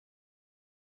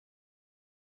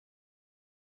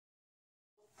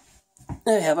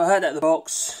There you have it. I had it out of the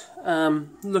box.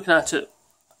 Looking at it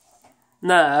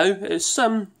now, it's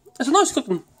a nice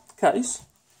looking case.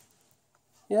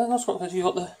 Yeah, nice looking case.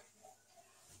 You've got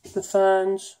the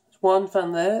fans. There's one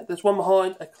fan there. There's one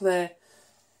behind a clear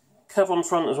cover on the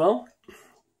front as well.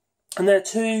 And they're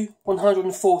two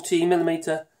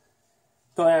 140mm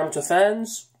diameter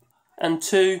fans and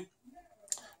two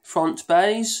front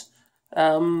bays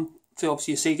for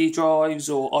obviously your CD drives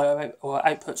or I/O or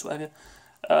outputs, whatever.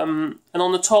 And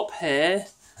on the top here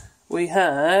we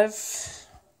have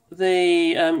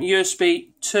the USB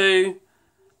 2.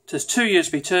 There's two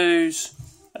USB 2s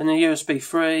and a USB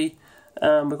 3.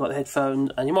 We've got the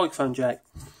headphone and your microphone jack.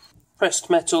 Pressed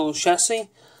metal chassis.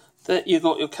 That you've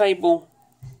got your cable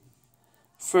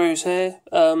throughs here,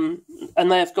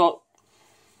 and they've got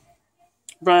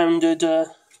rounded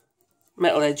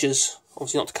metal edges,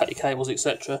 obviously not to cut your cables,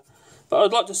 etc. But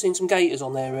I'd like to have seen some gaiters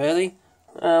on there, really.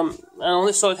 And on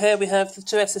this side here we have the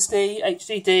two SSD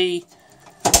HDD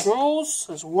drawers.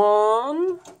 There's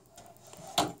one.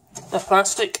 They're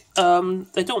plastic.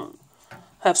 They don't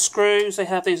have screws. They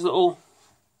have these little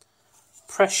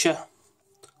pressure,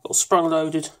 little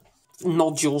sprung-loaded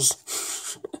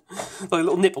nodules, like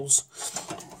little nipples,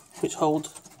 which hold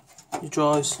your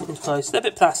drives into place. They're a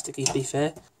bit plasticky, to be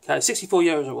fair. Okay,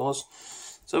 €64 it was,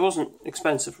 so it wasn't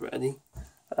expensive really.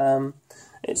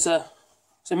 It's a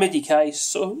MIDI case,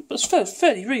 so it's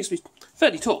fairly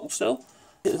tall still.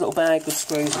 A little bag with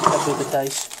screws with the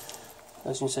case,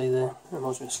 as you can see there. It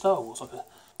reminds me of Star Wars, like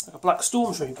a black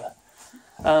stormtrooper.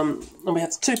 And we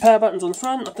have two power buttons on the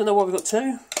front. I don't know why we've got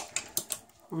two.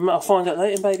 I'll find out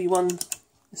later. Maybe one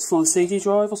is for the CD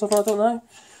drive or something, I don't know.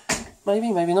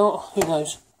 Maybe, maybe not, who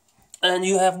knows. And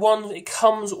you have one, it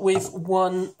comes with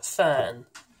one fan.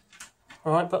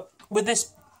 Alright, but with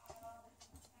this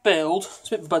build, it's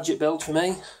a bit of a budget build for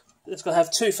me. It's going to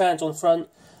have two fans on the front.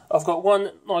 I've got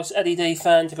one nice LED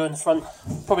fan to go in the front,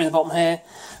 probably in the bottom here.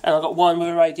 And I've got one with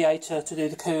a radiator to do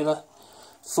the cooler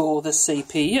for the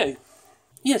CPU.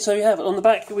 Yeah, so you have it. On the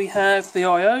back we have the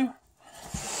I/O.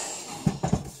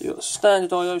 So you've got a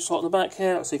standard I/O slot on the back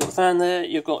here. So you've got the fan there.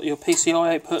 You've got your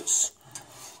PCI outputs,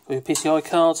 or your PCI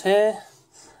cards here,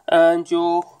 and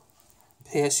your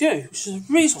PSU, which is a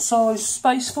reasonable size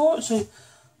space for it. So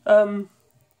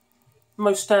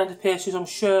most standard PSUs, I'm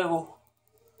sure,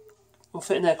 will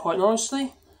fit in there quite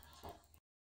nicely.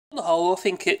 On the whole, I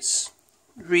think it's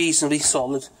reasonably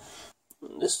solid.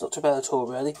 It's not too bad at all,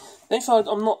 really. The only thing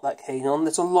I'm not that keen on,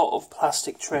 there's a lot of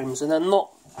plastic trims, and they're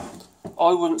not.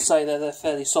 I wouldn't say they're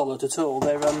fairly solid at all.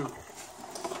 They're very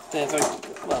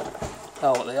well. I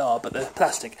know what they are, but they're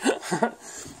plastic.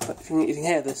 But if you can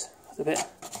hear this, a bit.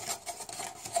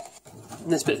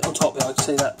 This bit on top, I can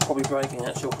see that probably breaking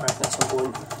actually or cracking at some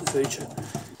point in the future.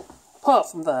 Apart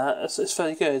from that, it's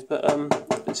fairly good. But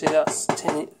you see that's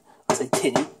tinny. I say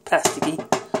tinny, plasticky.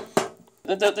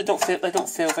 They don't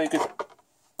feel very good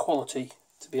quality,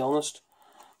 to be honest.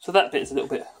 So that bit is a little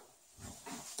bit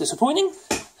disappointing.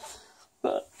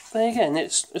 But then again,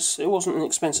 it wasn't an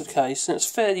expensive case, and it's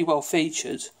fairly well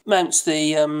featured. Mounts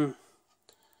the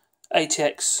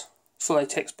ATX, full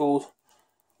ATX board,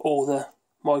 or the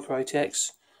micro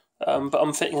ATX. But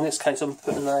I'm fitting, in this case, I'm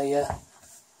putting a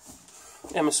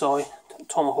MSI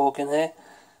Tomahawk in here,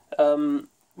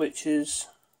 which is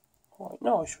quite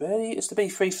nice, really. It's the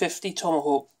B350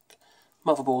 Tomahawk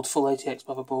motherboard, full ATX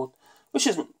motherboard, which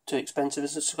isn't too expensive.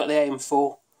 It's just got the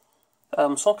AM4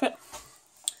 socket,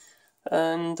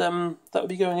 and that will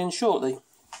be going in shortly.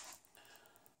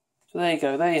 So there you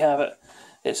go, there you have it.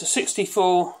 It's a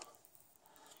 €64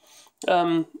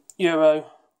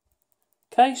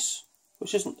 case,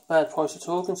 which isn't a bad price at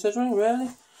all, considering, really.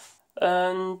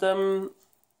 And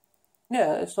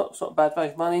yeah, it's not a bad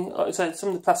value of money. Like I said, some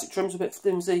of the plastic trim's a bit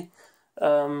flimsy,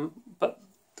 but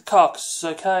the carcass is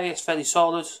okay. It's fairly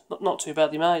solid, not too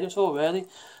badly made at all, really.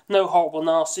 No horrible,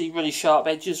 nasty, really sharp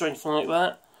edges or anything like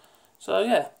that. So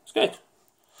yeah, it's good.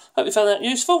 Hope you found that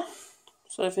useful.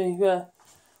 So if you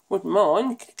wouldn't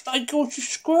mind, click like or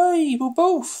subscribe or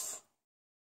both.